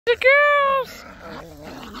the girls.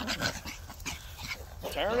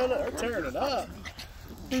 Tearing it up.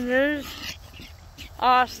 And there's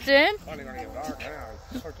Austin. Funny, gonna get dark now.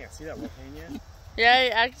 I can't see that well, can you?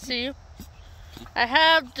 Yeah, I can see you. I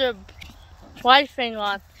have the white thing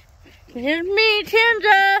on. Here's me,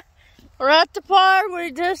 Tinder. We're at the park.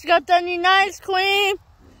 We just got done eating ice cream.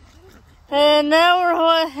 And now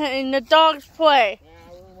we're in the dog's play. Yeah,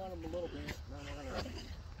 we want them a little bit. Then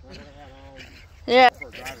we're gonna head home. Yeah.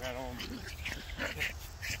 Or drive head home.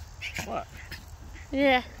 What?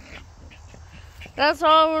 Yeah. That's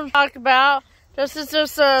all we're gonna talk about. This is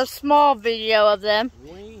just a small video of them.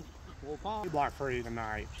 We'll probably block for you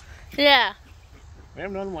tonight. Yeah. We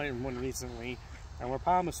haven't done one recently, and we're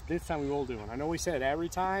promised this time we will do one. I know we said every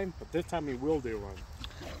time, but this time we will do one.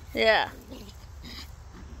 Yeah.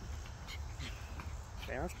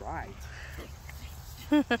 Yeah, that's right.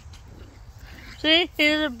 See,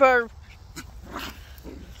 here's a bird.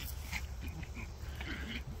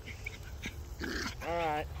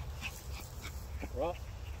 Alright. Well,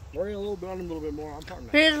 worry a little bit on him a little bit more. I'm talking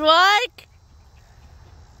about. Please like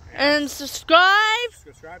and subscribe.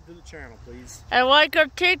 Subscribe to the channel, please. And like our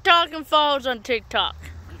TikTok and follow us on TikTok.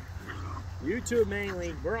 YouTube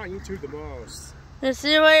mainly. We're on YouTube the most. And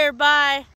see you later. Bye.